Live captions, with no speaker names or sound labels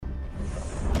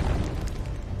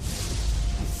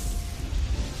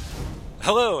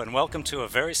Hello, and welcome to a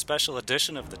very special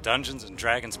edition of the Dungeons &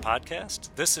 Dragons podcast.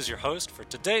 This is your host for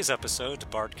today's episode,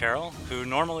 Bart Carroll, who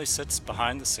normally sits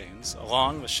behind the scenes,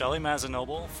 along with Shelley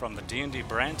Mazanoble from the D&D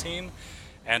brand team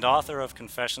and author of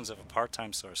Confessions of a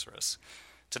Part-Time Sorceress.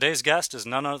 Today's guest is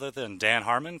none other than Dan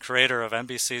Harmon, creator of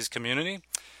NBC's Community.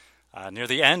 Near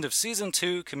the end of Season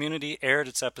 2, Community aired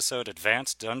its episode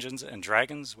Advanced Dungeons &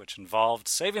 Dragons, which involved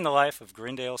saving the life of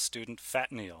Greendale student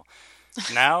Fat Neil.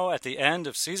 Now, at the end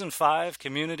of Season 5,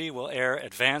 Community will air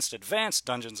Advanced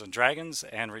Dungeons & Dragons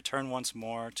and return once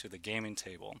more to the gaming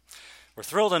table. We're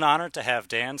thrilled and honored to have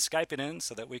Dan Skyping in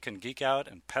so that we can geek out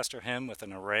and pester him with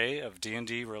an array of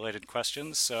D&D related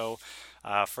questions. So,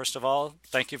 first of all,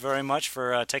 thank you very much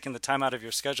for taking the time out of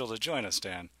your schedule to join us,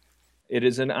 Dan. It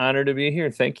is an honor to be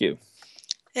here. Thank you.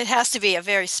 It has to be a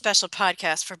very special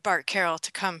podcast for Bart Carroll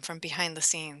to come from behind the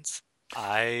scenes.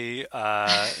 I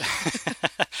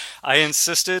I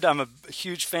insisted. I'm a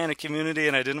huge fan of Community,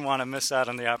 and I didn't want to miss out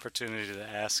on the opportunity to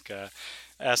ask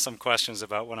some questions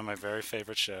about one of my very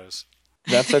favorite shows.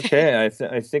 That's okay. I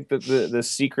think that the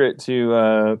secret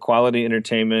to quality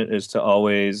entertainment is to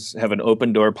always have an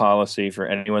open door policy for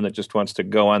anyone that just wants to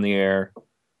go on the air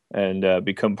and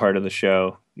become part of the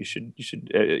show. You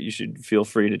should feel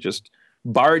free to just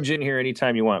barge in here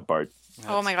anytime you want, Bart.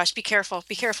 Oh my gosh, be careful,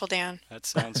 Dan. That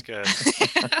sounds good.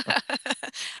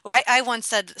 I once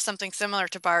said something similar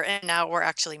to Bart, and now we're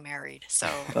actually married. So.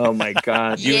 Oh my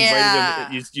God! You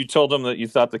invited him. You told him that you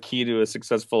thought the key to a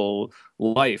successful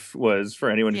life was for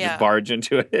anyone to just barge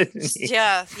into it. He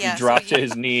dropped to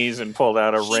his knees and pulled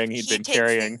out a ring he'd been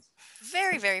carrying.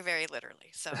 Very, very, very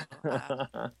literally. So.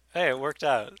 Hey, it worked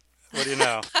out. What do you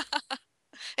know?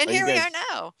 And here we are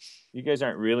now. You guys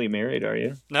aren't really married, are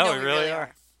you? No, we really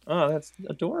are. Oh, that's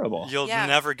adorable. You'll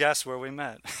never guess where we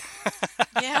met.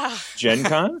 Yeah. Gen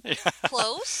Con? Yeah.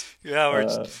 Close? Yeah,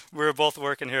 we're both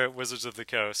working here at Wizards of the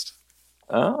Coast.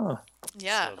 Oh.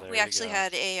 Yeah, so we actually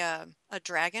had a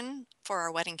dragon for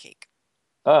our wedding cake.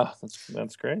 Oh,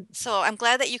 that's great. So I'm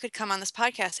glad that you could come on this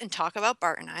podcast and talk about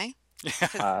Bart and I.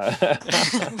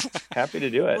 Happy to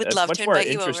do it. Would it's love much to more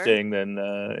invite interesting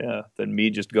than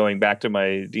me just going back to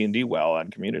my D&D well on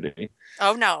Community.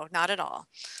 Oh no, not at all.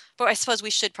 But I suppose we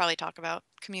should probably talk about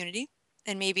Community,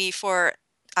 and maybe for,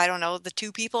 I don't know, the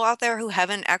two people out there who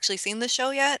haven't actually seen the show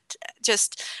yet,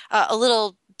 just a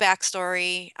little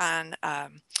backstory on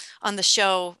the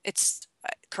show. It's,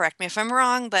 correct me if I'm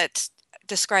wrong, but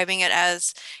describing it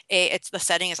as the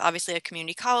setting is obviously a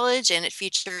community college, and it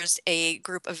features a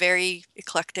group of very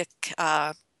eclectic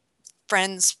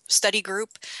friends, study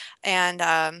group, and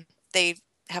they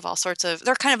have all sorts of,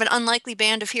 they're kind of an unlikely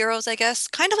band of heroes, I guess,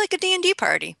 kind of like a D&D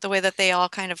party, the way that they all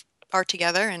kind of are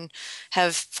together and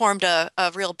have formed a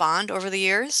real bond over the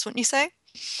years, wouldn't you say?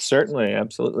 Certainly,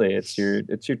 absolutely. It's your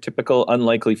typical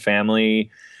unlikely family,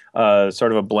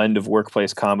 sort of a blend of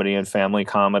workplace comedy and family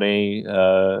comedy,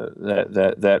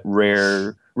 that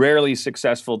rarely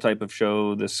successful type of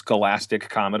show, the scholastic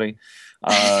comedy.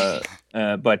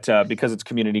 But because it's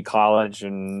community college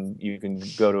and you can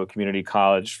go to a community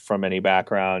college from any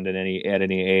background and at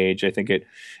any age, I think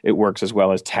it works as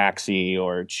well as Taxi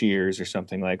or Cheers or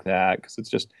something like that, because it's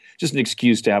just an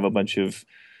excuse to have a bunch of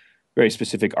very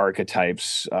specific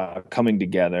archetypes coming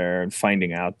together and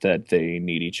finding out that they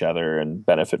need each other and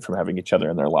benefit from having each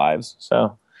other in their lives.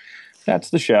 So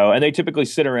that's the show, and they typically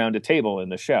sit around a table in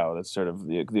the show. That's sort of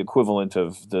the equivalent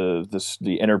of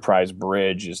the Enterprise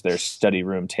bridge is their study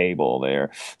room table.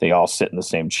 They all sit in the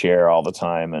same chair all the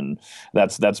time, and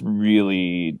that's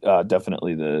really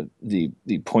definitely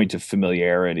the point of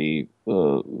familiarity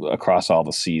across all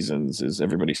the seasons is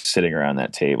everybody sitting around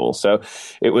that table. So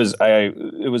it was a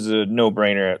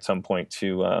no-brainer at some point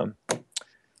to.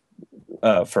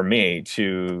 For me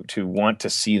to want to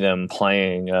see them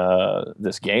playing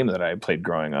this game that I played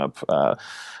growing up.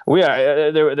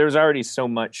 There's already so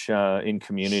much in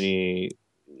Community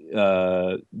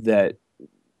that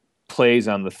plays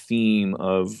on the theme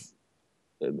of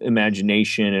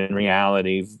imagination and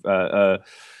reality,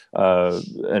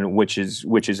 and which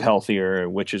is healthier,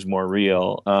 which is more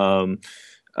real.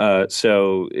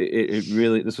 So it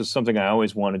really, this was something I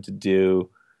always wanted to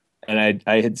do. And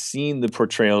I had seen the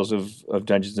portrayals of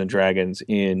Dungeons and Dragons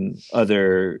in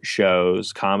other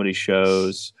shows, comedy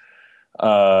shows.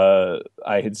 I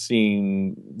had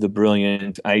seen the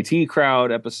brilliant IT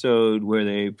Crowd episode where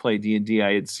they play D&D.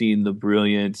 I had seen the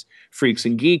brilliant Freaks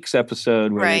and Geeks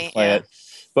episode where they play it.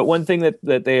 But one thing that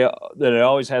it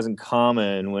always has in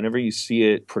common whenever you see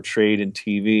it portrayed in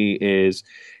TV is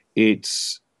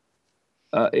it's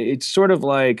sort of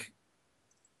like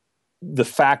the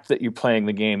fact that you're playing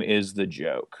the game is the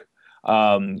joke.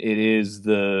 It is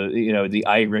the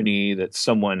irony that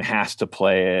someone has to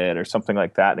play it or something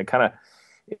like that, and it kind of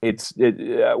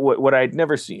what I'd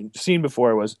never seen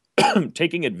before was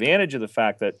taking advantage of the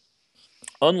fact that,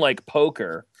 unlike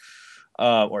poker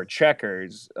or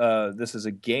checkers, this is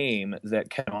a game that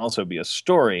can also be a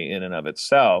story in and of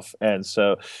itself. And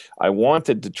so I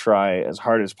wanted to try as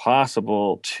hard as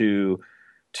possible to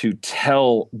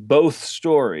tell both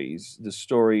stories, the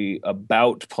story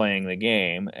about playing the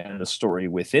game and the story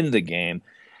within the game,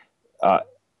 uh,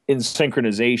 in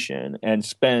synchronization, and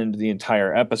spend the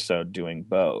entire episode doing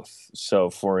both. So,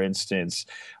 for instance,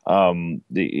 they're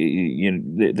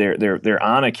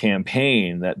on a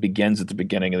campaign that begins at the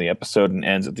beginning of the episode and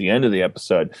ends at the end of the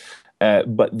episode.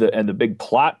 But the big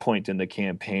plot point in the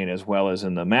campaign, as well as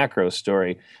in the macro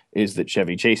story, is that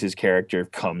Chevy Chase's character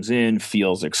comes in,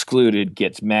 feels excluded,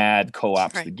 gets mad,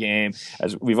 co-ops the game.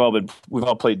 As we've all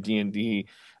played D&D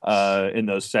in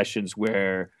those sessions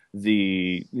where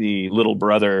the little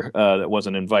brother that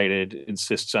wasn't invited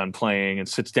insists on playing and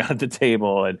sits down at the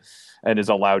table and is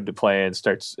allowed to play and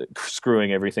starts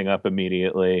screwing everything up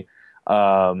immediately.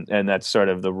 And that's sort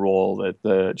of the role that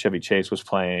the Chevy Chase was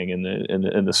playing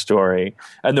in the story.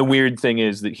 And the weird thing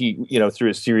is that he, through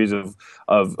a series of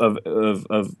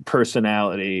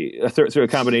personality, through a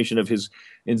combination of his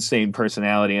insane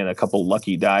personality and a couple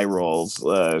lucky die rolls,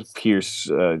 Pierce,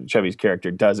 Chevy's character,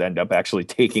 does end up actually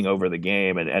taking over the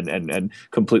game and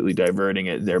completely diverting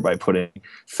it, thereby putting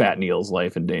Fat Neil's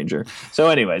life in danger. So,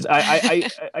 anyways, I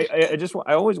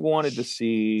always wanted to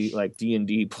see like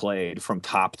D&D played from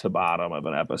top to bottom of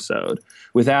an episode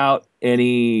without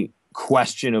any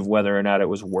question of whether or not it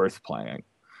was worth playing.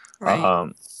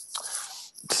 Right.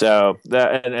 So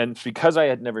that and because I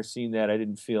had never seen that, I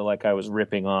didn't feel like I was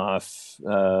ripping off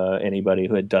anybody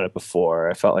who had done it before.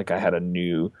 I felt like I had a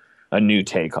new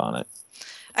take on it.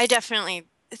 I definitely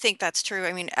think that's true.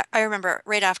 I mean, I remember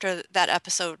right after that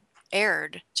episode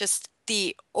aired, just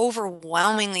the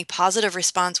overwhelmingly positive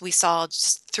response we saw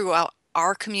just throughout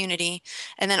our community,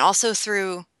 and then also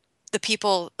through the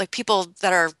people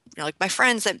that are, like my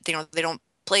friends that, they don't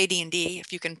play D&D,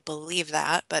 if you can believe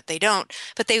that, but they don't.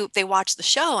 But they watch the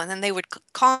show, and then they would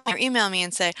call me or email me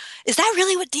and say, "Is that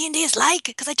really what D&D is like?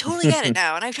 Because I totally get it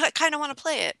now, and I kind of want to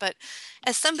play it." But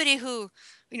as somebody who,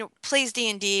 plays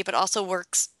D&D, but also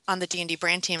works on the D&D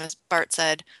brand team, as Bart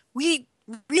said, we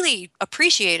really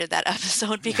appreciated that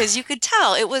episode because you could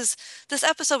tell this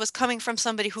episode was coming from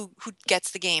somebody who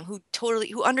gets the game,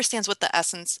 who understands what the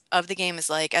essence of the game is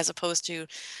like, as opposed to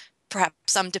perhaps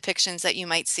some depictions that you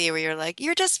might see where you're like,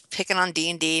 you're just picking on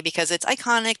D&D because it's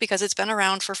iconic, because it's been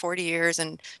around for 40 years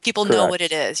and people know what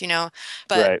it is,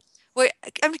 But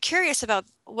I'm curious about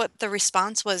what the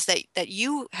response was that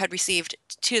you had received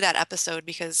to that episode,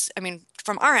 because, I mean,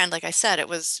 from our end, like I said,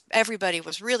 everybody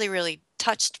was really, really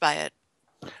touched by it.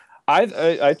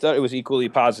 I thought it was equally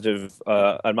positive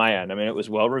on my end. I mean, it was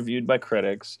well reviewed by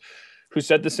critics, who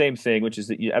said the same thing, which is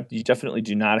that you definitely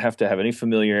do not have to have any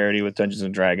familiarity with Dungeons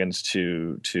and Dragons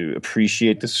to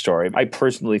appreciate the story. I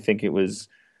personally think it was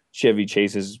Chevy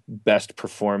Chase's best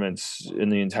performance in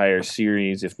the entire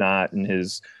series, if not in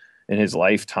his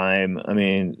lifetime. I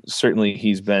mean, certainly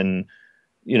he's been,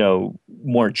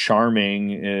 more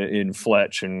charming in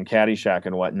Fletch and Caddyshack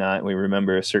and whatnot. We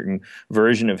remember a certain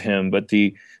version of him, but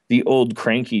the old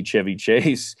cranky Chevy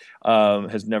Chase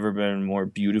has never been more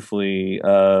beautifully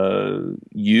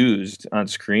used on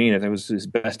screen. I think it was his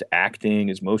best acting,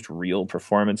 his most real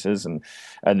performances, and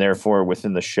therefore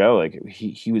within the show, like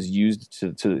he was used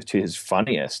to his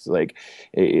funniest. Like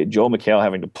Joel McHale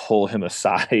having to pull him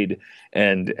aside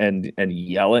and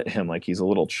yell at him like he's a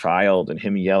little child, and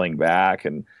him yelling back,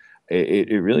 and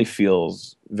it really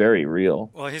feels very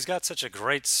real. Well, he's got such a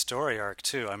great story arc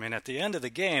too. I mean, at the end of the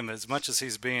game, as much as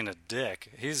he's being a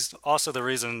dick, he's also the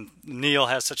reason Neil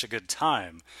has such a good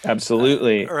time.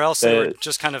 Absolutely. Or else they were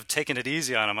just kind of taking it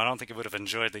easy on him. I don't think he would have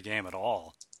enjoyed the game at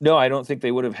all. No, I don't think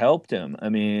they would have helped him. I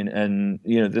mean, and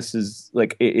this is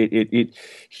like Neil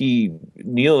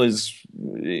is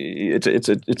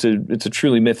it's a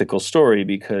truly mythical story,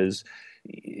 because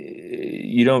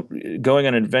going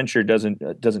on an adventure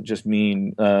doesn't just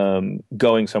mean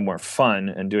going somewhere fun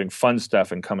and doing fun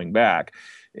stuff and coming back.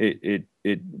 It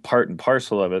part and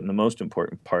parcel of it, and the most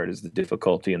important part is the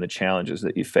difficulty and the challenges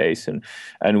that you face. And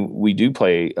we do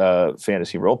play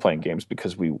fantasy role-playing games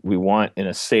because we want, in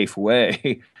a safe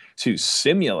way, to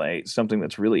simulate something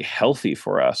that's really healthy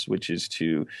for us, which is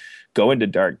to go into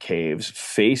dark caves,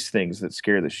 face things that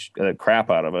scare the crap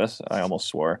out of us. I almost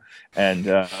swore. And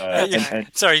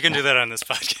sorry, you can do that on this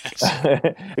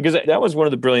podcast. Because that was one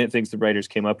of the brilliant things the writers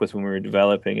came up with when we were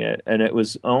developing it, and it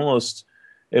was almost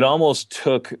it almost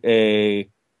took a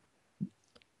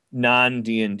non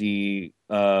D&D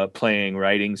playing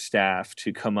writing staff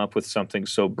to come up with something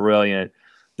so brilliant.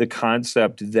 The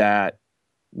concept that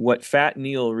what Fat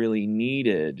Neil really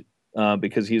needed,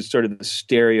 because he's sort of the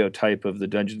stereotype of the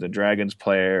Dungeons and Dragons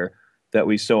player that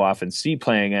we so often see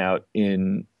playing out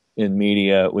in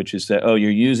media, which is that, oh,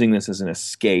 you're using this as an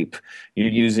escape. You're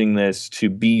using this to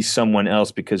be someone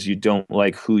else because you don't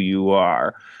like who you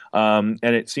are. And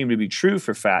it seemed to be true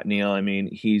for Fat Neil. I mean,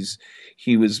 he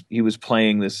was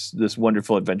playing this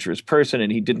wonderful adventurous person,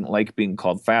 and he didn't like being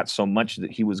called fat so much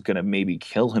that he was going to maybe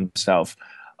kill himself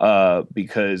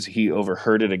because he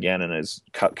overheard it again in his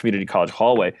community college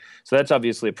hallway. So that's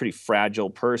obviously a pretty fragile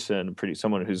person,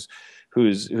 someone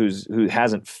who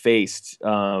hasn't faced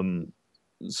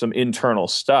some internal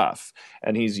stuff,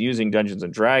 and he's using Dungeons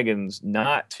and Dragons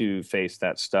not to face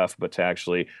that stuff but to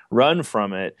actually run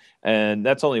from it. And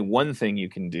that's only one thing you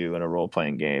can do in a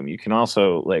role-playing game. You can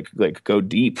also like go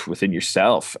deep within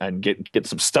yourself and get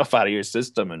some stuff out of your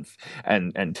system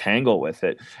and tangle with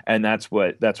it. And that's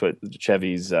what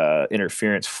Chevy's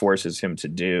interference forces him to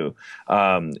do,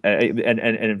 and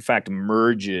in fact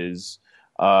merges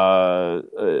like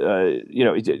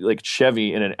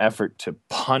Chevy, in an effort to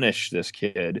punish this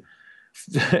kid,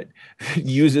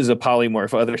 uses a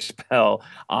polymorph other spell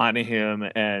on him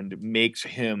and makes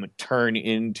him turn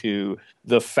into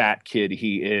the fat kid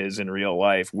he is in real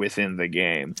life within the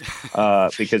game,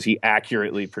 because he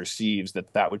accurately perceives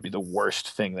that would be the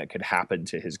worst thing that could happen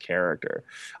to his character.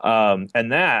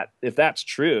 And that, if that's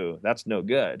true, that's no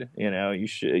good. You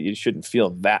shouldn't feel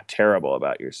that terrible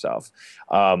about yourself.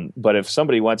 But if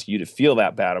somebody wants you to feel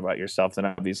that bad about yourself, then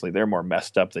obviously they're more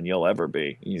messed up than you'll ever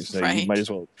be. Right. You might as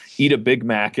well eat a Big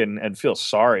Mac and feel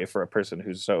sorry for a person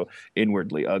who's so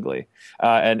inwardly ugly.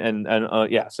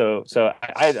 Yeah. So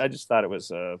I just thought it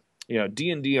was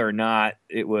D&D or not,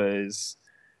 it was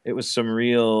some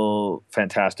real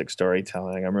fantastic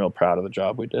storytelling. I'm real proud of the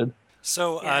job we did.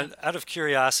 So, out of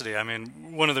curiosity, I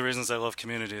mean, one of the reasons I love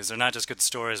Community is they're not just good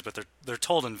stories, but they're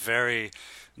told in very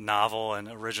novel and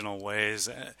original ways.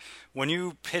 When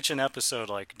you pitch an episode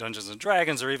like Dungeons and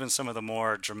Dragons, or even some of the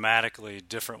more dramatically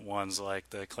different ones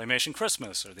like the Claymation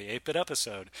Christmas or the 8-Bit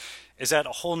episode, is that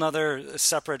a whole nother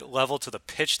separate level to the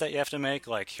pitch that you have to make?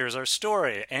 Like, here's our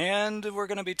story, and we're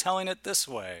going to be telling it this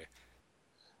way.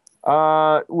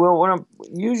 Well, when I'm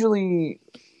usually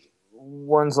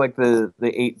ones like the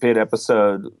 8-Bit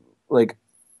episode, like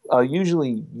I'll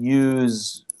usually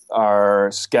use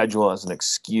our schedule as an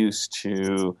excuse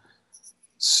to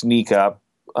sneak up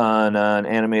on an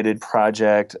animated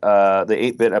project. The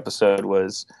 8-Bit episode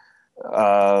was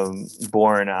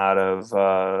born out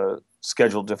of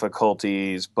schedule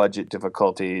difficulties, budget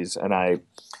difficulties, and I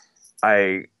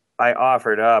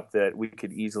offered up that we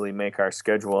could easily make our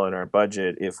schedule and our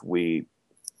budget if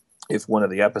one of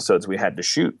the episodes we had to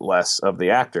shoot less of the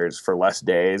actors for less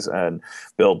days and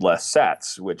build less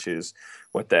sets, which is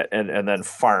what that, and then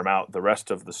farm out the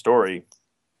rest of the story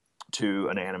to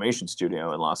an animation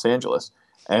studio in Los Angeles.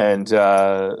 And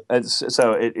so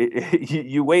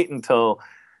you wait until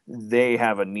they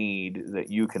have a need that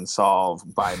you can solve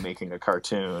by making a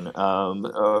cartoon,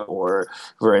 or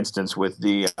for instance with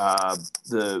the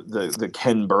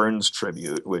Ken Burns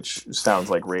tribute, which sounds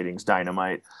like ratings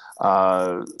dynamite.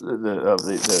 The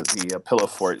Pillow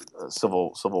Fort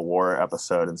Civil War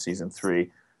episode in season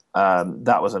 3.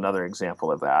 That was another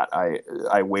example of that.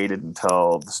 I waited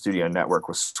until the studio network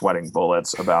was sweating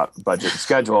bullets about budget and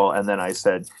schedule, and then I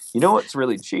said, what's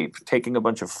really cheap? Taking a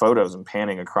bunch of photos and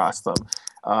panning across them,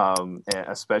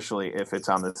 especially if it's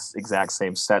on the exact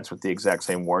same sets with the exact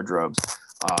same wardrobes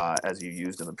as you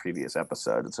used in the previous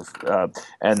episode.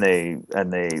 And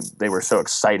they were so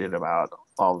excited about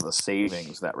all of the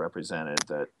savings that represented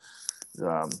that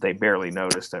they barely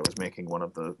noticed I was making one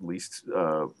of the least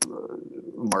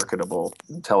marketable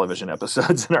television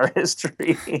episodes in our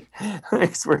history.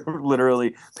 We're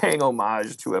literally paying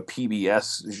homage to a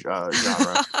PBS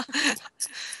genre.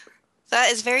 That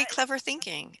is very clever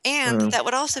thinking. And that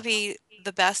would also be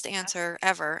the best answer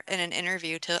ever in an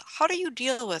interview to how do you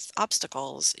deal with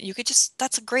obstacles?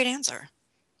 That's a great answer.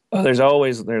 Oh, there's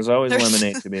always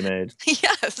lemonade to be made.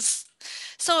 Yes.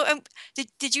 So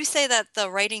did you say that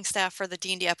the writing staff for the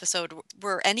D&D episode,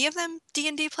 were any of them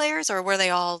D&D players, or were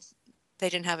they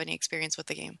didn't have any experience with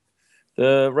the game?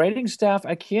 The writing staff,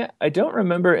 I don't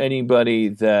remember anybody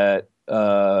that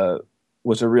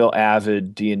was a real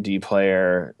avid D&D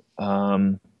player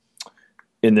in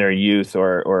their youth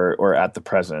or at the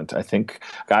present. I think,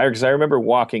 because I remember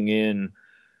walking in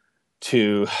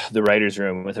to the writer's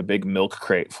room with a big milk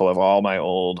crate full of all my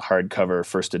old hardcover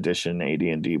first edition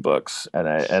AD&D books,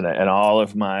 and all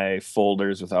of my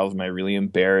folders with all of my really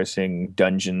embarrassing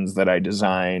dungeons that I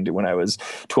designed when I was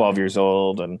 12 years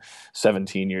old and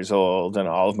 17 years old, and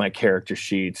all of my character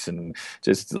sheets, and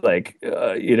just like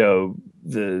the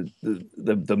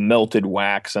melted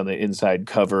wax on the inside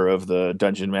cover of the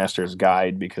Dungeon Master's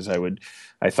Guide because I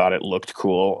thought it looked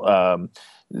cool.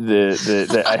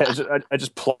 I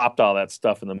just plopped all that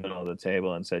stuff in the middle of the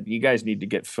table and said, "You guys need to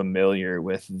get familiar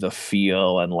with the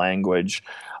feel and language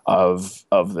of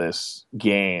this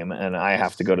game, and I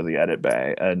have to go to the edit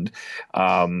bay."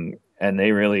 And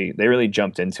they really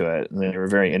jumped into it, and they were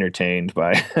very entertained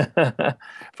by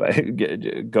by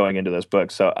going into this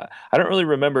book. So I don't really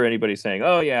remember anybody saying,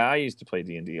 "Oh yeah, I used to play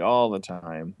D&D all the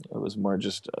time." It was more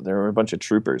just there were a bunch of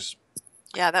troopers.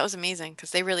 Yeah, that was amazing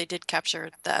because they really did capture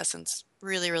the essence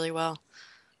really, really well.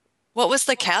 What was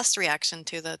the cast reaction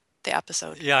to the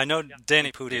episode? Yeah, I know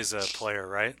Danny Pudi is a player,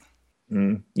 right?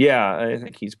 Yeah, I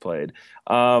think he's played.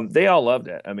 They all loved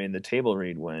it. I mean, the table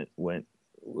read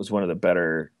was one of the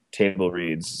better table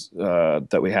reads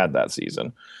that we had that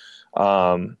season.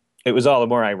 It was all the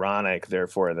more ironic,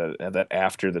 therefore, that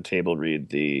after the table read,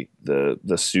 the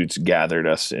suits gathered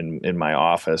us in my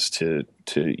office to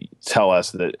tell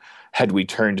us that had we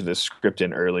turned the script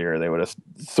in earlier, they would have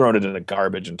thrown it in the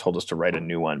garbage and told us to write a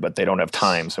new one, but they don't have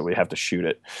time, so we have to shoot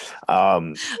it.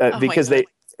 Because it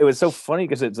was so funny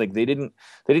because it's like they didn't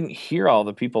hear all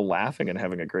the people laughing and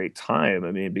having a great time.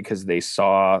 I mean, because they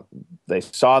saw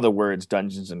the words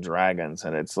Dungeons and Dragons,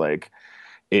 and it's like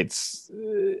it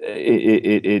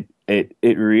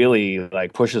really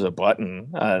like pushes a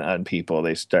button on people.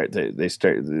 They start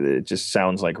it just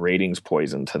sounds like ratings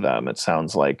poison to them. It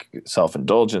sounds like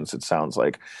self-indulgence. It sounds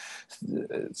like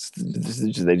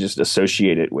they just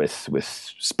associate it with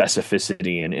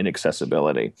specificity and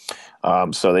inaccessibility.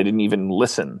 So they didn't even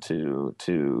listen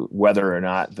to whether or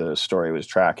not the story was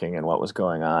tracking and what was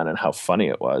going on and how funny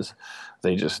it was.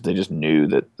 They just knew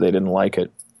that they didn't like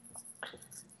it.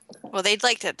 Well, they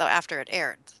liked it though after it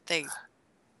aired. They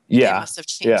must have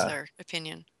changed their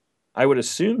opinion. I would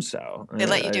assume so. They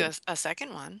let you do a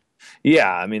second one.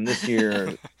 Yeah, I mean this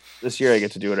year I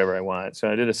get to do whatever I want. So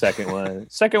I did a second one.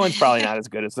 Second one's probably not as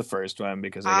good as the first one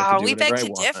because I get to do whatever I want. We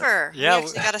beg to differ. Yeah, we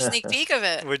actually got a sneak peek of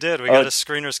it. We did. We got a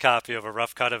screener's copy of a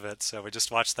rough cut of it, so we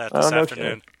just watched that this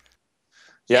afternoon.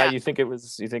 Yeah, you think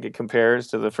it compares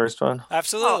to the first one?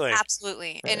 Absolutely. Oh,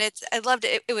 absolutely. And I loved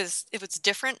it. It was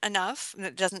different enough, and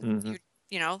it doesn't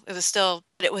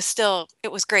it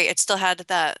was great. It still had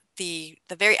the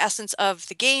very essence of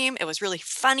the game. It was really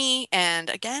funny, and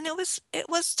again, it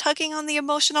was tugging on the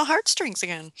emotional heartstrings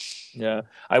again. Yeah.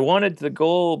 The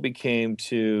goal became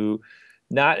to,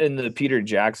 not in the Peter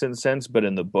Jackson sense, but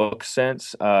in the book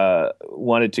sense,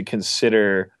 wanted to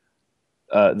consider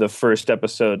the first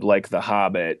episode like The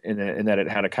Hobbit, in that it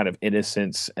had a kind of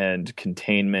innocence and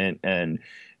containment, and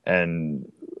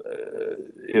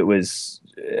it was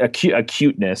a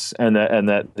cuteness, and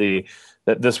that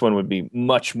this one would be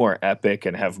much more epic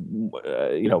and have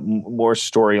more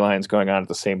storylines going on at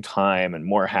the same time, and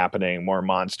more happening, more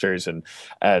monsters, and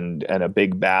a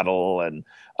big battle, and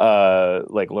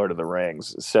like Lord of the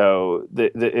Rings. So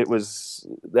that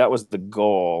was the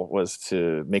goal, was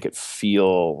to make it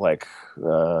feel like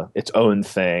its own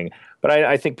thing. But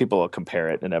I think people will compare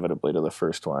it inevitably to the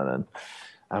first one,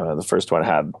 and the first one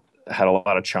had a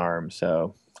lot of charm.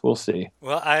 So we'll see.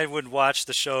 Well, I would watch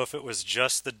the show if it was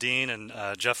just the Dean and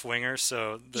Jeff Winger.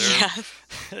 So their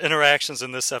interactions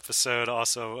in this episode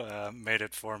also made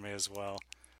it for me as well.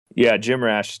 Yeah, Jim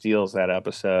Rash steals that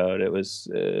episode. It was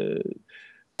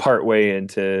partway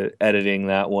into editing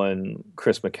that one.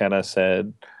 Chris McKenna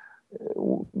said,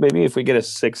 maybe if we get a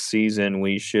sixth season,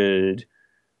 we should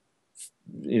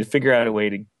figure out a way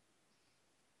to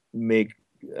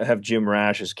have Jim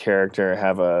Rash's character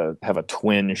have a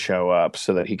twin show up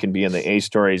so that he can be in the A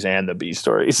stories and the B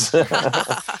stories.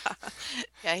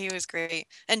 Yeah, he was great.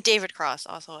 And David Cross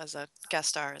also as a guest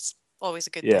star is always a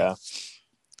good thing.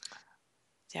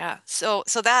 Yeah. So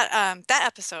that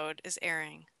episode is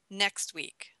airing next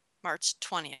week, March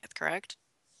 20th, correct?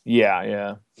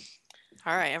 Yeah.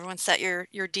 All right, everyone set your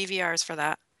DVRs for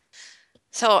that.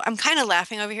 So I'm kind of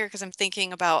laughing over here because I'm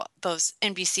thinking about those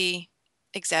NBC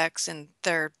execs, and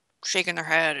they're shaking their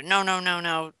head,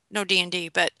 no D&D.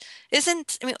 But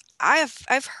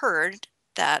I've heard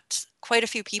that quite a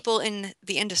few people in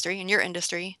the industry, in your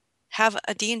industry, have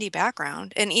a D&D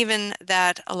background, and even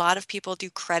that a lot of people do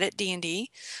credit D&D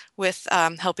with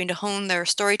helping to hone their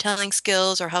storytelling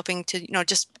skills, or helping to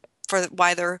just for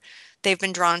why they're they've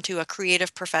been drawn to a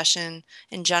creative profession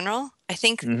in general. I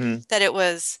think Hmm. that it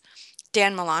was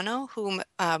Dan Milano, whom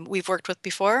we've worked with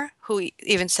before, who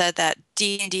even said that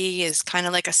D&D is kind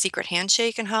of like a secret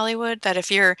handshake in Hollywood, that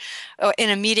if you're in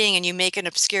a meeting and you make an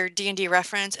obscure D&D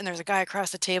reference and there's a guy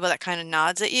across the table that kind of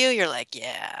nods at you, you're like,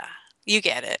 yeah, you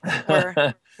get it.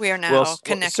 We are Well, now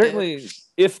connected. certainly,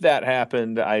 if that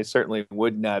happened, I certainly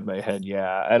would nod my head.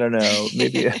 Yeah, I don't know.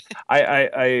 Maybe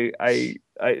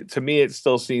to me, it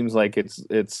still seems like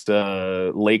it's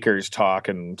Lakers talk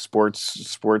and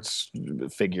sports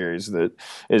figures that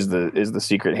is the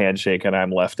secret handshake, and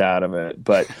I'm left out of it.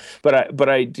 But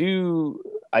I do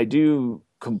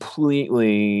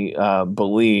completely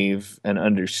believe and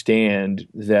understand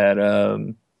that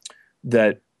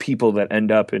people that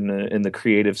end up in the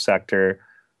creative sector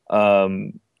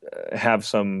um, have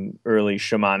some early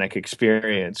shamanic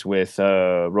experience with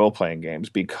role playing games,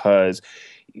 because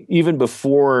even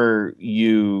before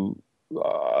you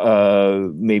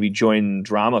maybe join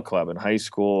drama club in high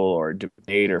school, or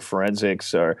debate, or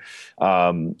forensics, or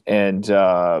and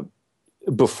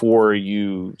before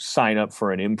you sign up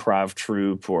for an improv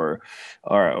troupe, or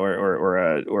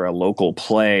a local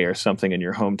play or something in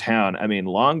your hometown. I mean,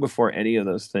 long before any of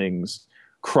those things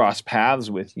cross paths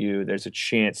with you, there's a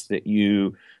chance that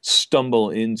you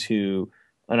stumble into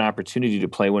an opportunity to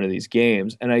play one of these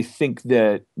games. And I think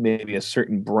that maybe a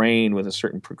certain brain with a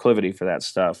certain proclivity for that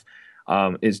stuff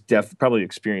probably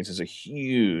experiences a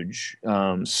huge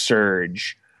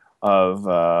surge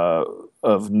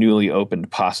of newly opened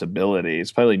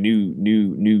possibilities, probably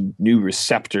new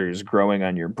receptors growing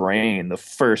on your brain the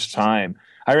first time.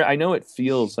 I know it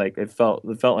felt like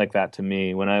that to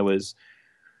me when I was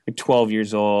like 12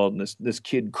 years old. And this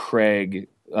kid Craig,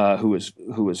 who was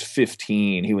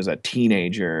 15, he was a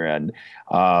teenager, and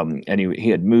he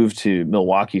had moved to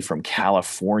Milwaukee from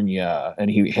California,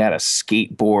 and he had a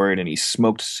skateboard, and he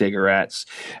smoked cigarettes,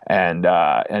 and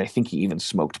I think he even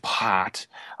smoked pot,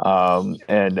 and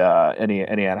he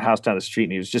had a house down the street,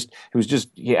 and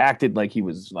he acted like he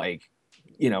was like,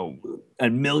 a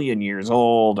million years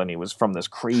old, and he was from this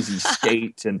crazy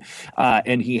state, and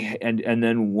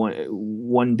then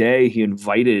one day he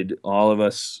invited all of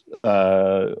us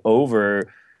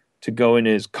over to go in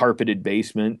his carpeted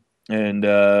basement and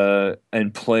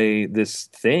play this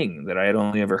thing that I had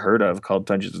only ever heard of called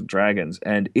Dungeons and Dragons.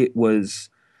 And it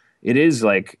is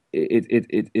like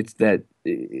it's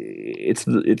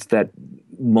that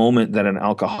moment that an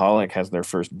alcoholic has their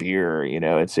first beer.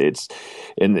 It's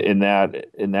in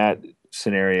that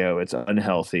scenario, it's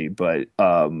unhealthy, but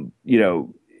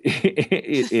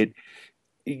it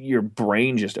your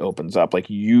brain just opens up, like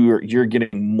you're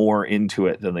getting more into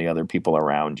it than the other people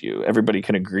around you. Everybody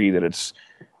can agree that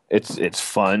it's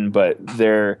fun, but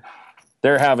they're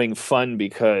having fun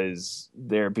because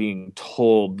they're being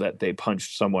told that they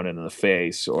punched someone in the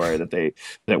face, or that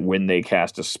when they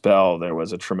cast a spell there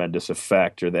was a tremendous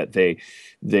effect, or that they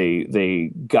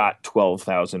got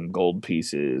 12,000 gold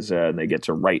pieces, and they get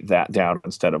to write that down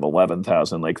instead of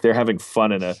 11,000. Like, they're having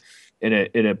fun in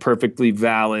a perfectly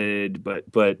valid but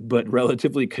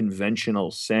relatively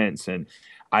conventional sense. And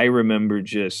I remember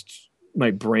just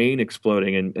my brain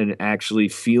exploding, and actually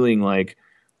feeling like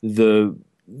the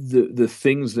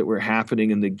things that were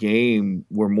happening in the game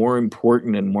were more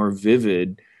important and more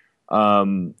vivid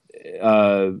um,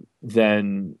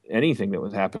 than anything that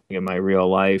was happening in my real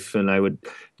life. And I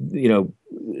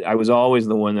was always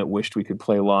the one that wished we could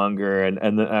play longer,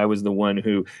 and I was the one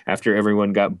who, after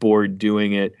everyone got bored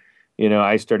doing it,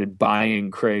 I started buying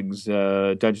Craig's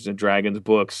Dungeons and Dragons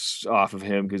books off of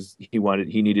him, because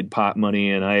he needed pot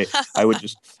money, and I would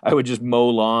just mow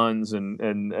lawns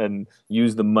and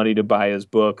use the money to buy his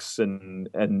books, and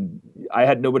I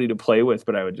had nobody to play with,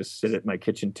 but I would just sit at my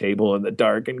kitchen table in the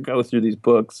dark and go through these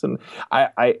books. And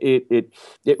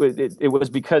it was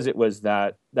because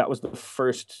that was the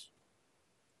first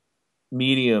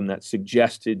medium that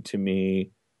suggested to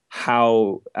me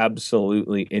how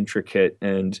absolutely intricate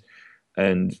and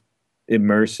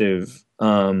immersive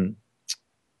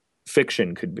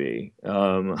fiction could be.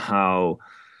 How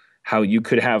you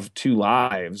could have two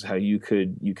lives, how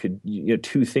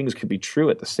two things could be true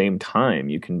at the same time.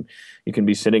 You can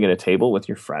be sitting at a table with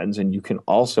your friends, and you can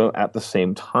also at the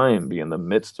same time be in the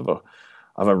midst of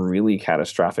a really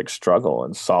catastrophic struggle,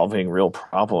 and solving real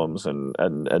problems,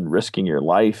 and risking your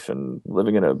life, and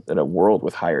living in a world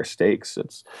with higher stakes.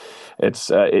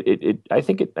 I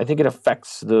think it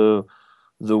affects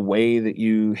the way that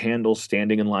you handle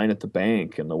standing in line at the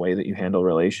bank, and the way that you handle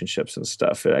relationships and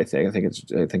stuff. I think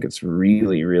it's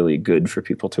really, really good for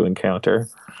people to encounter.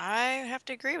 I have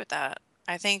to agree with that.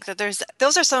 I think that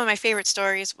those are some of my favorite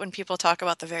stories when people talk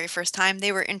about the very first time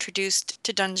they were introduced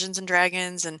to Dungeons and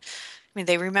Dragons. And I mean,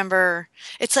 they remember,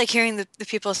 it's like hearing the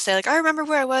people say, like, I remember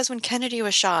where I was when Kennedy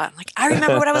was shot. Like, I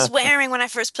remember what I was wearing when I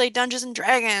first played Dungeons and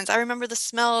Dragons. I remember the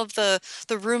smell of the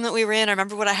room that we were in. I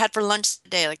remember what I had for lunch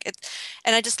today. Like it,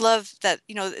 and I just love that,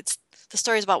 it's the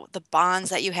stories about the bonds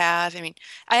that you have. I mean,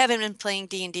 I haven't been playing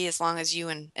D&D as long as you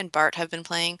and Bart have been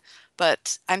playing,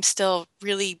 but I'm still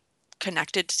really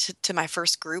connected to my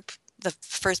first group, the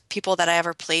first people that I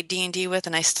ever played D&D with,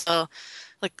 and I still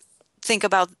like think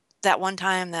about that one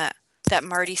time that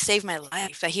Marty saved my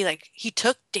life, that he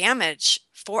took damage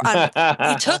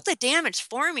he took the damage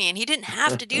for me, and he didn't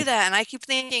have to do that. And I keep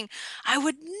thinking I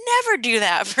would never do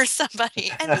that for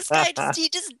somebody, and this guy he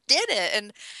just did it.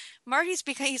 And Marty's,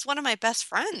 because he's one of my best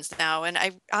friends now, and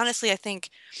I honestly I think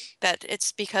that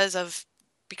it's because of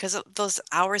those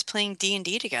hours playing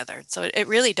D&D together. So it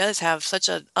really does have such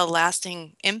a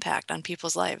lasting impact on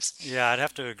people's lives. Yeah, I'd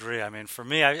have to agree. I mean, for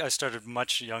me, I started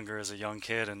much younger as a young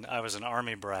kid, and I was an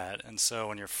army brat. And so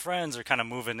when your friends are kind of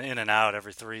moving in and out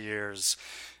every 3 years,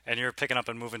 and you're picking up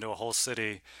and moving to a whole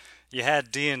city, you had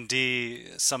D&D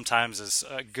sometimes as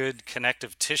a good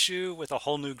connective tissue with a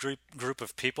whole new group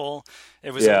of people.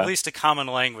 It was at Yeah. least a common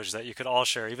language that you could all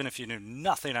share, even if you knew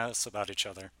nothing else about each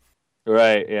other.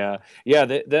 Right. Yeah. Yeah.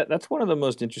 That's one of the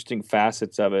most interesting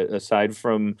facets of it, aside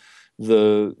from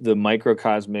the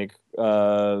microcosmic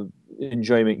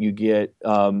enjoyment you get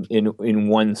in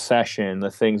one session, the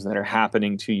things that are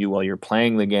happening to you while you're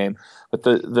playing the game, but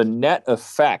the net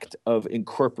effect of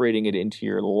incorporating it into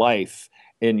your life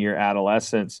in your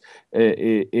adolescence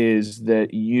is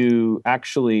that you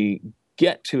actually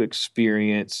get to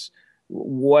experience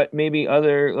what maybe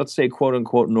other, let's say, quote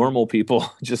unquote normal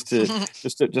people, just to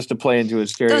play into a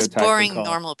Those stereotype and boring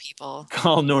normal people.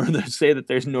 call normal, say that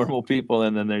there's normal people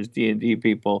and then there's D&D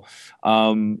people.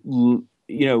 You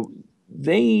know,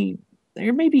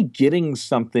 they're maybe getting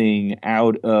something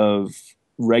out of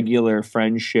regular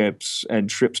friendships and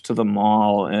trips to the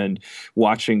mall and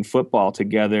watching football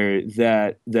together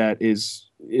that is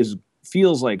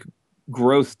feels like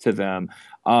growth to them.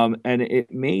 And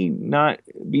it may not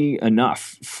be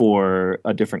enough for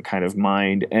a different kind of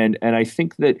mind. And I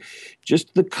think that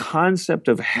just the concept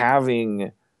of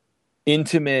having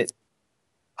intimate,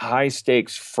 high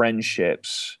stakes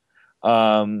friendships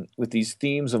with these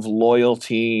themes of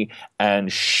loyalty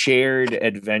and shared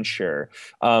adventure,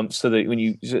 so that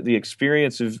when the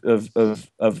experience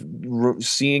of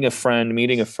seeing a friend,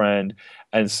 meeting a friend,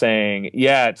 and saying,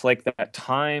 yeah, it's like that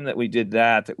time that we did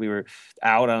that we were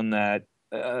out on that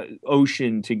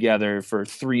ocean together for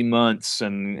 3 months,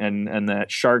 and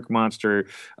that shark monster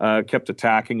kept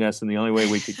attacking us, and the only way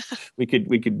we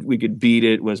could beat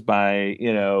it was by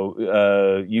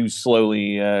you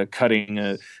slowly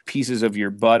cutting pieces of your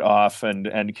butt off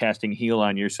and casting heal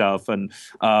on yourself and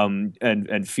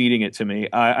feeding it to me.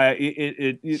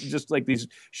 It just like these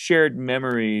shared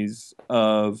memories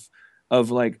of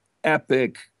like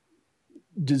epic,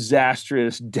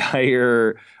 disastrous,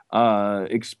 dire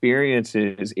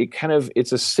experiences.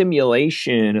 It's a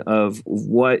simulation of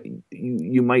what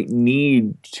you might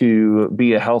need to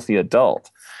be a healthy adult.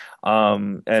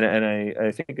 And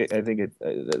I think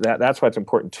that's why it's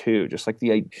important too. Just like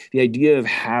the idea of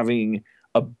having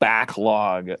a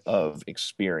backlog of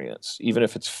experience, even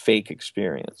if it's fake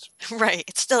experience. Right.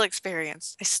 It's still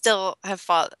experience. I still have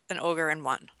fought an ogre and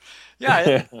won.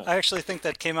 Yeah, I actually think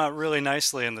that came out really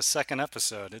nicely in the second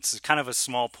episode. It's kind of a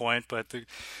small point, but the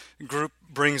group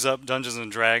brings up Dungeons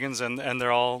and Dragons, and they're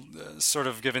all sort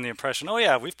of giving the impression, oh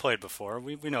yeah, we've played before.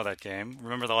 We know that game.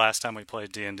 Remember the last time we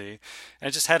played D&D? And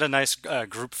it just had a nice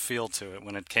group feel to it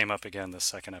when it came up again the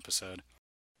second episode.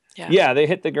 Yeah, they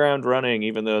hit the ground running,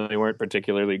 even though they weren't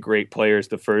particularly great players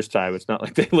the first time. It's not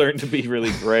like they learned to be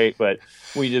really great, but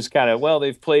we just kind of,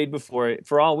 they've played before.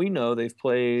 For all we know, they've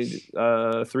played 3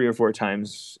 or 4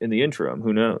 times in the interim.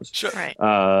 Who knows? Sure. Right.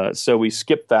 So we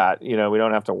skip that. We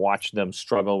don't have to watch them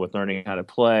struggle with learning how to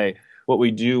play. What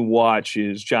we do watch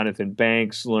is Jonathan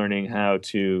Banks learning how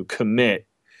to commit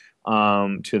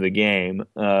to the game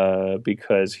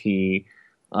because he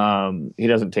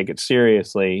doesn't take it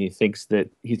seriously. He thinks that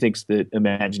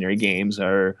imaginary games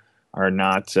are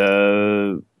not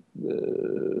they're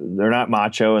not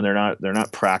macho, and they're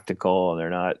not practical,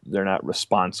 and they're not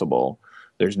responsible.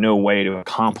 There's no way to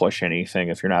accomplish anything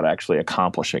if you're not actually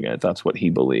accomplishing it. That's what he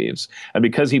believes, and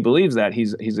because he believes that,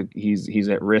 he's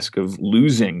at risk of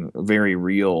losing very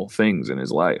real things in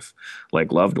his life,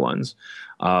 like loved ones.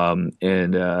 So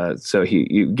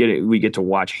we get to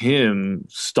watch him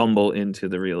stumble into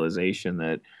the realization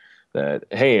that that,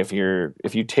 hey, if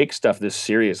you take stuff this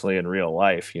seriously in real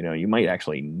life, you might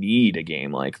actually need a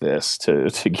game like this to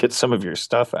get some of your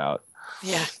stuff out.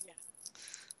 Yeah.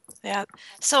 Yeah.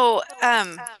 So,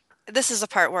 this is a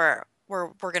part where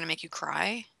we're gonna make you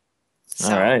cry. All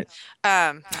So, right.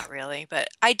 not really, but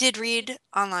I did read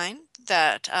online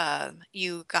that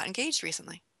you got engaged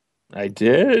recently. I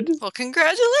did. Well,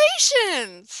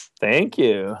 congratulations! Thank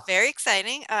you. Very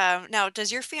exciting. Now,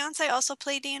 does your fiance also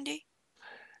play D&D?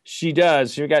 She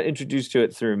does. She got introduced to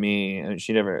it through me, and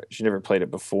she never played it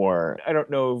before. I don't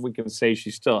know if we can say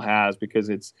she still has, because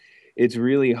it's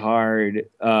really hard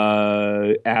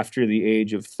after the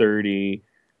age of 30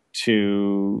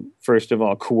 to, first of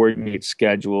all, coordinate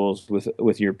schedules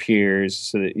with your peers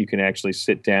so that you can actually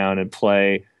sit down and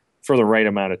play for the right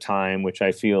amount of time, which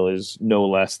I feel is no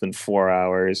less than 4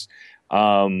 hours,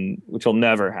 which will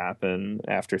never happen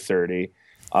after 30.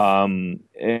 And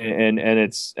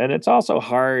it's also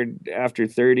hard after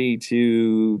 30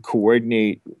 to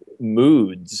coordinate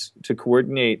moods, to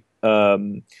coordinate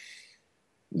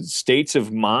states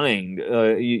of mind.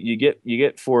 You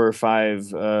get 4 or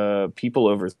 5 people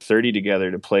over 30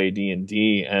 together to play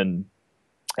D&D, and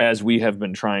as we have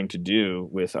been trying to do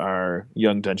with our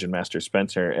young dungeon master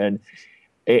Spencer, and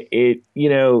it's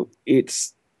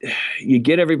you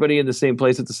get everybody in the same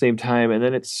place at the same time, and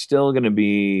then it's still going to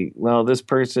be, well, this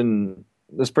person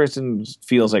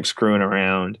feels like screwing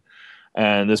around,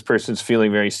 and this person's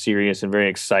feeling very serious and very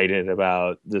excited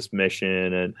about this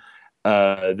mission, and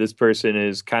this person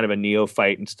is kind of a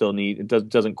neophyte and still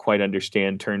doesn't quite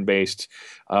understand turn-based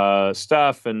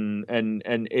stuff, and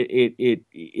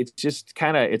it's just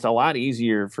kind of, it's a lot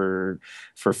easier for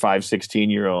 5,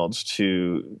 16-year-olds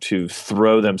to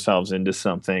throw themselves into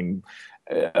something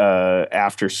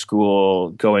after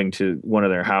school, going to one of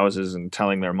their houses and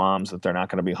telling their moms that they're not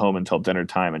going to be home until dinner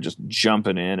time, and just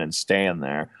jumping in and staying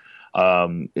there. I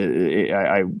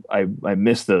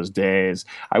miss those days.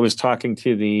 I was talking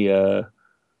to the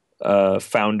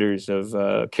founders of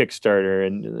Kickstarter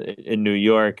in New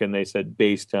York, and they said,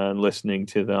 based on listening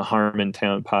to the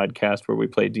Harmontown podcast where we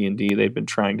play D&D, they've been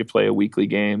trying to play a weekly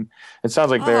game. It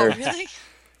sounds like really?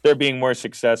 they're being more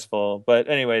successful. But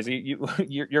anyways,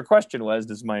 your question was,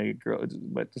 does my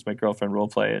girlfriend role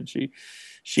play? And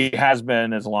she has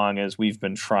been, as long as we've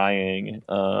been trying.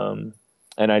 But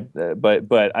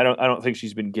I don't think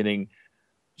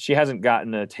she hasn't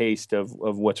gotten a taste of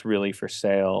what's really for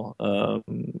sale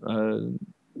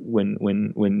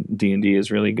when D&D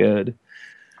is really good.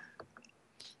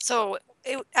 So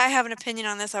I have an opinion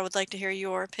on this. I would like to hear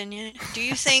your opinion. Do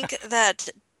you think that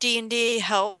D&D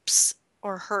helps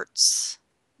or hurts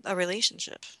a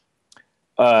relationship?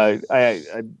 I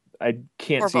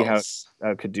can't Or see how both?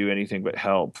 it could do anything but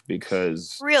help,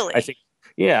 because Really? I think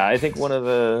one of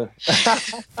the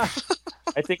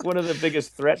I think one of the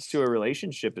biggest threats to a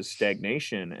relationship is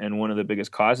stagnation, and one of the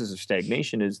biggest causes of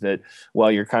stagnation is that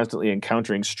while you're constantly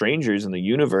encountering strangers in the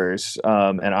universe,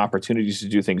 and opportunities to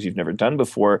do things you've never done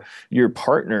before, your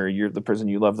partner, the person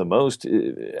you love the most,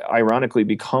 ironically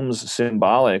becomes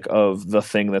symbolic of the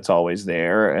thing that's always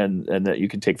there, and that you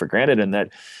can take for granted, and that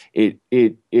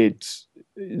it's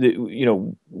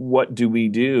what do we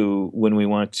do when we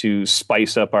want to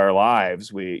spice up our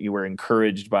lives? You were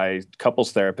encouraged by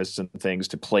couples therapists and things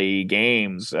to play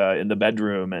games in the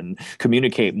bedroom and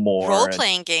communicate more.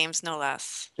 Role-playing games, no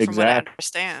less, from what I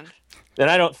understand. And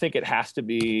I don't think it has to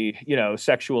be,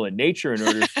 sexual in nature in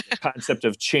order for the concept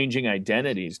of changing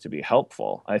identities to be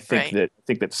helpful. I think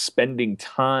that spending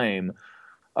time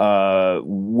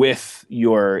with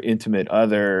your intimate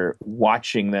other,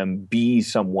 watching them be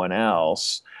someone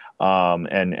else,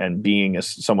 and being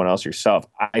someone else yourself,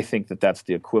 I think that's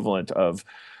the equivalent of,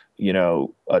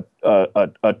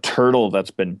 a turtle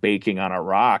that's been baking on a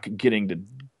rock getting to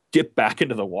dip back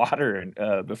into the water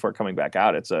and before coming back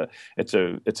out. It's a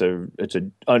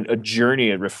journey.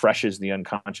 It refreshes the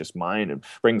unconscious mind and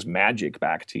brings magic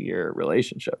back to your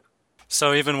relationship.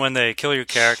 So even when they kill your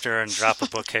character and drop a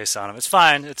bookcase on him, it's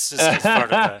fine. It's part of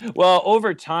that. Well,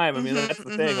 over time, I mean, that's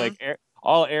the thing. Like,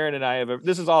 all Aaron and I have,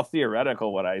 this is all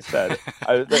theoretical, what I said.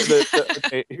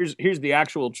 Here's the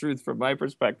actual truth from my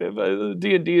perspective.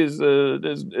 D&D is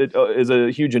a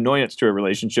huge annoyance to a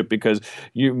relationship, because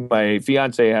my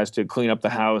fiance has to clean up the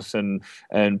house and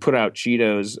put out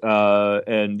Cheetos,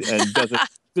 and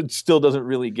that still doesn't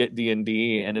really get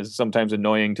D&D and is sometimes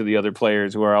annoying to the other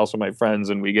players who are also my friends,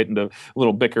 and we get into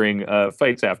little bickering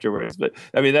fights afterwards. But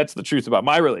I mean, that's the truth about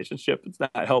my relationship. It's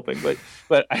not helping,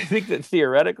 but I think that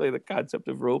theoretically, the concept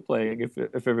of role playing,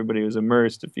 if everybody was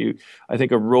immersed, I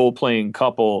think a role playing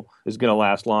couple is going to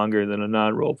last longer than a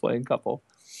non role playing couple.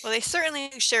 Well, they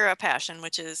certainly share a passion,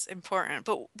 which is important.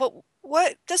 But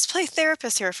what? Let's play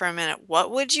therapist here for a minute. What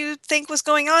would you think was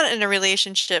going on in a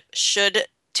relationship should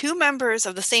two members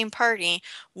of the same party,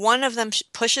 one of them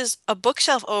pushes a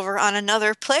bookshelf over on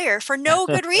another player for no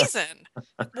good reason?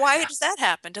 Why does that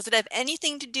happen? Does it have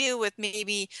anything to do with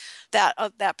maybe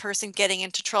that person getting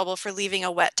into trouble for leaving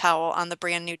a wet towel on the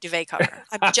brand new duvet cover?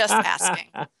 I'm just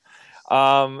asking.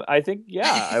 I think,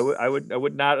 yeah, I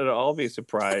would not at all be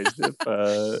surprised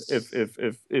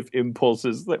if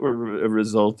impulses that were a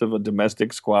result of a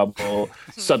domestic squabble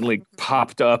suddenly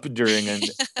popped up during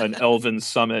an elven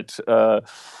summit, in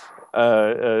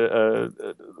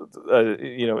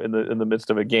the midst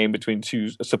of a game between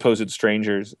two supposed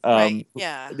strangers. Right.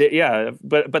 Yeah. Yeah,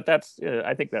 but that's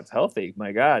I think that's healthy.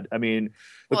 My God, I mean,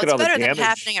 look at all the damage. It's better than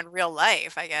happening in real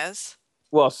life, I guess.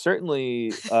 Well,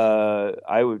 certainly,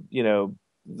 I would, an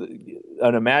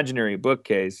imaginary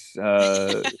bookcase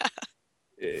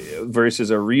versus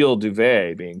a real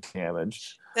duvet being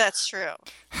damaged. That's true.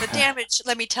 The damage,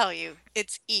 let me tell you,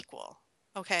 it's equal.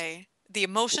 Okay. The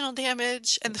emotional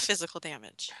damage and the physical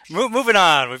damage. Moving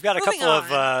on. We've got a couple of,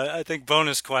 I think,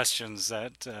 bonus questions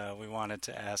that we wanted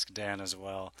to ask Dan as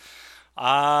well.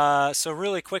 So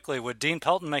really quickly, would Dean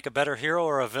Pelton make a better hero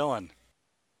or a villain?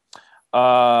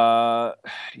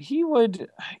 He would,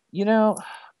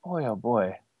 boy, oh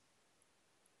boy.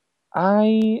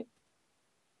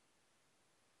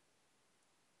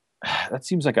 That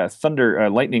seems like a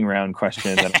lightning round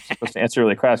question that I'm supposed to answer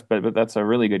really fast, but that's a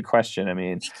really good question. I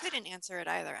mean, we couldn't answer it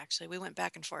either, actually. We went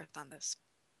back and forth on this.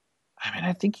 I mean,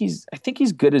 I think he's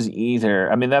good as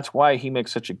either. I mean, that's why he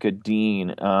makes such a good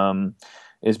Dean,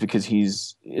 is because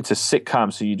it's a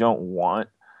sitcom, so you don't want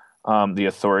the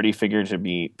authority figure to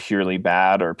be purely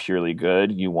bad or purely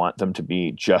good. You want them to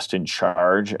be just in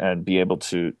charge and be able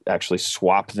to actually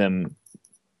swap them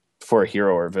for a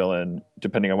hero or villain,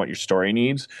 depending on what your story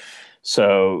needs.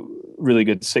 So really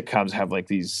good sitcoms have like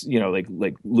these,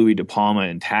 like Louis De Palma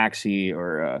in Taxi,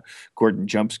 or Gordon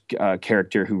Jump's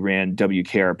character who ran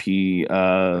WKRP,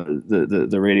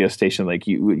 the radio station. Like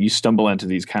you stumble into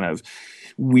these kind of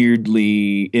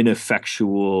weirdly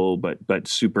ineffectual but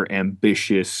super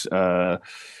ambitious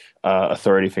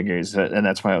authority figures, and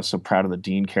that's why I was so proud of the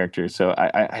Dean character. So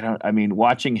I mean,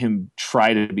 watching him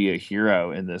try to be a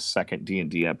hero in this second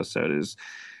D&D episode is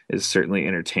certainly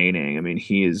entertaining. I mean,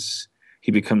 he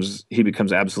becomes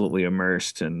absolutely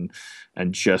immersed and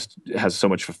just has so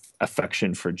much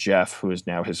affection for Jeff, who is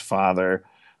now his father.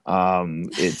 So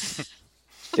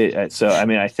I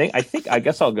mean, I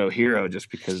guess I'll go hero just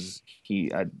because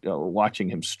watching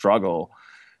him struggle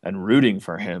and rooting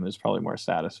for him is probably more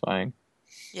satisfying.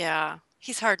 Yeah,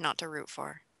 he's hard not to root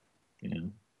for. Yeah,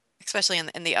 especially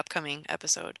in the upcoming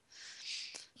episode.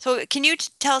 So, can you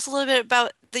tell us a little bit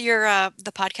about the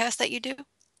podcast that you do?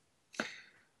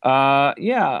 Yeah,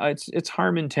 it's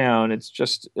Harmontown. It's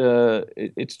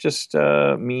just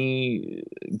me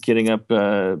getting up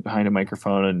behind a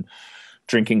microphone and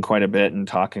drinking quite a bit and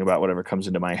talking about whatever comes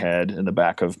into my head in the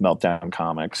back of Meltdown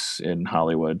Comics in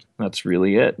Hollywood. That's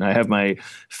really it. And I have my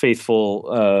faithful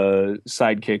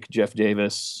sidekick, Jeff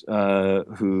Davis,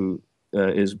 who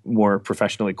is more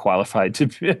professionally qualified to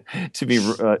be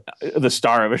the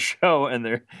star of a show,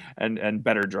 and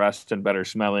better dressed and better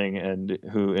smelling, and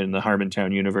who in the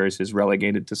Harmontown universe is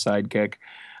relegated to sidekick.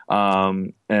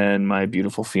 And my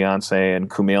beautiful fiance and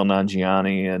Kumail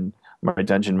Nanjiani and my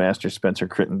dungeon master Spencer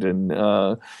Crittenden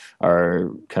are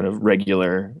kind of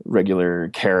regular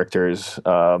characters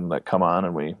that come on,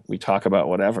 and we talk about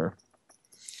whatever.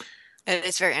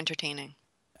 It's very entertaining.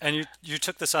 And you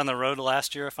took this on the road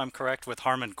last year, if I'm correct, with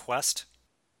Harmon Quest?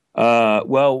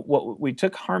 Well, we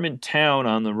took Harmontown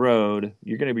on the road.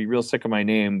 You're going to be real sick of my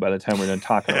name by the time we're done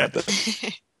talking about this.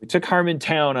 We took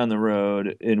Harmontown on the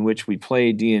road, in which we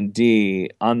play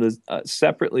D&D.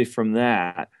 Separately from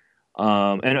that,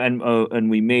 and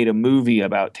we made a movie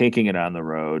about taking it on the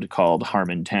road called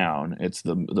Harmontown. It's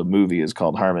the movie is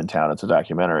called Harmontown. It's a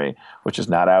documentary, which is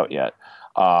not out yet.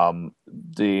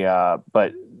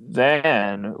 But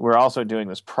then we're also doing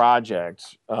this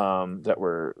project that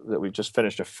we've just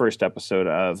finished a first episode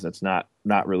of, that's not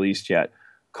released yet,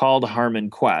 called Harmon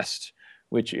Quest,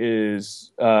 which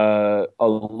is a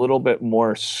little bit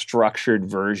more structured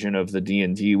version of the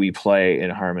D&D we play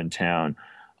in Harmontown.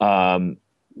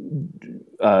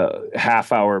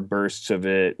 half-hour bursts of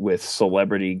it with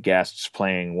celebrity guests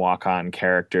playing walk-on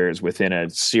characters within a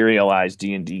serialized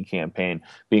D&D campaign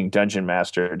being dungeon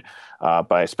mastered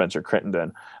by Spencer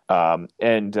Crittenden.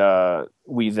 And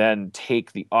we then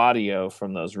take the audio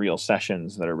from those real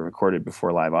sessions that are recorded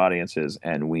before live audiences,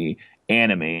 and we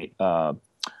animate to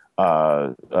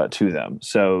them.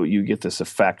 So you get this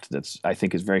effect that's, I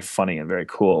think, is very funny and very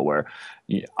cool, where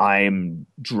I'm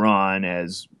drawn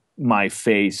as my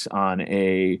face on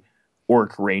a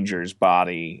orc ranger's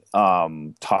body,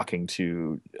 talking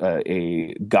to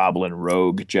a goblin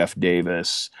rogue, Jeff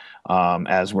Davis,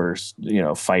 as we're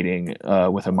fighting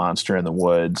with a monster in the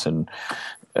woods, and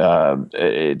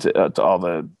it's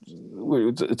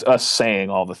us saying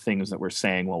all the things that we're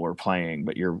saying while we're playing,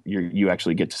 but you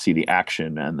actually get to see the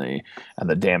action and the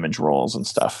damage rolls and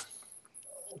stuff.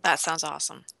 That sounds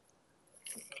awesome.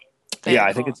 Very cool.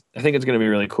 I think it's going to be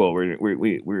really cool. We're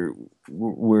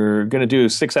going to do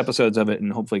 6 episodes of it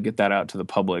and hopefully get that out to the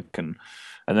public, and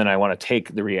then I want to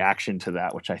take the reaction to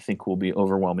that, which I think will be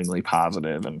overwhelmingly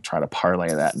positive, and try to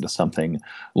parlay that into something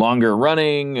longer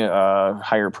running,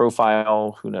 higher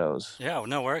profile. Who knows? Yeah,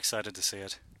 no, we're excited to see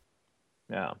it.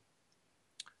 Yeah.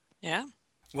 Yeah.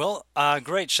 Well,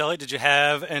 great. Shelley, did you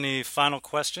have any final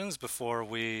questions before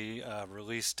we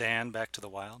release Dan back to the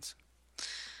wilds?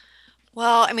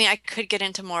 Well, I mean, I could get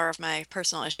into more of my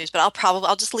personal issues, but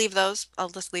I'll just leave those. I'll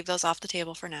just leave those off the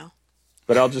table for now.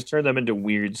 But I'll just turn them into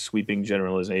weird, sweeping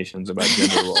generalizations about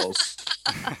gender roles.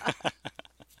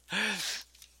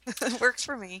 Works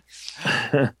for me.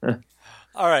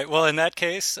 All right. Well, in that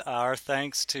case, our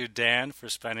thanks to Dan for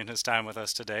spending his time with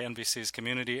us today. NBC's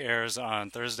Community airs on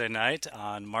Thursday night.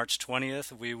 On March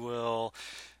 20th, we will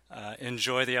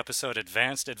enjoy the episode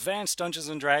Advanced Dungeons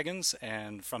 & Dragons.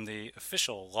 And from the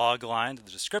official log line to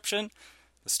the description,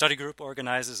 the study group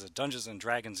organizes a Dungeons &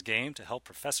 Dragons game to help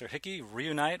Professor Hickey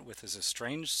reunite with his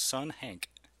estranged son, Hank.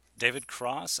 David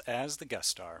Cross as the guest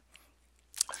star.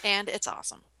 And it's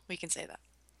awesome. We can say that.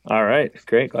 All right.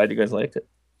 Great. Glad you guys liked it.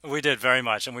 We did very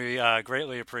much, and we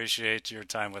greatly appreciate your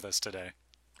time with us today.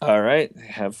 All right.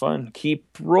 Have fun.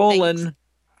 Keep rolling.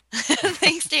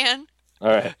 Thanks, Dan. All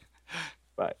right.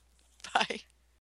 Bye. Bye.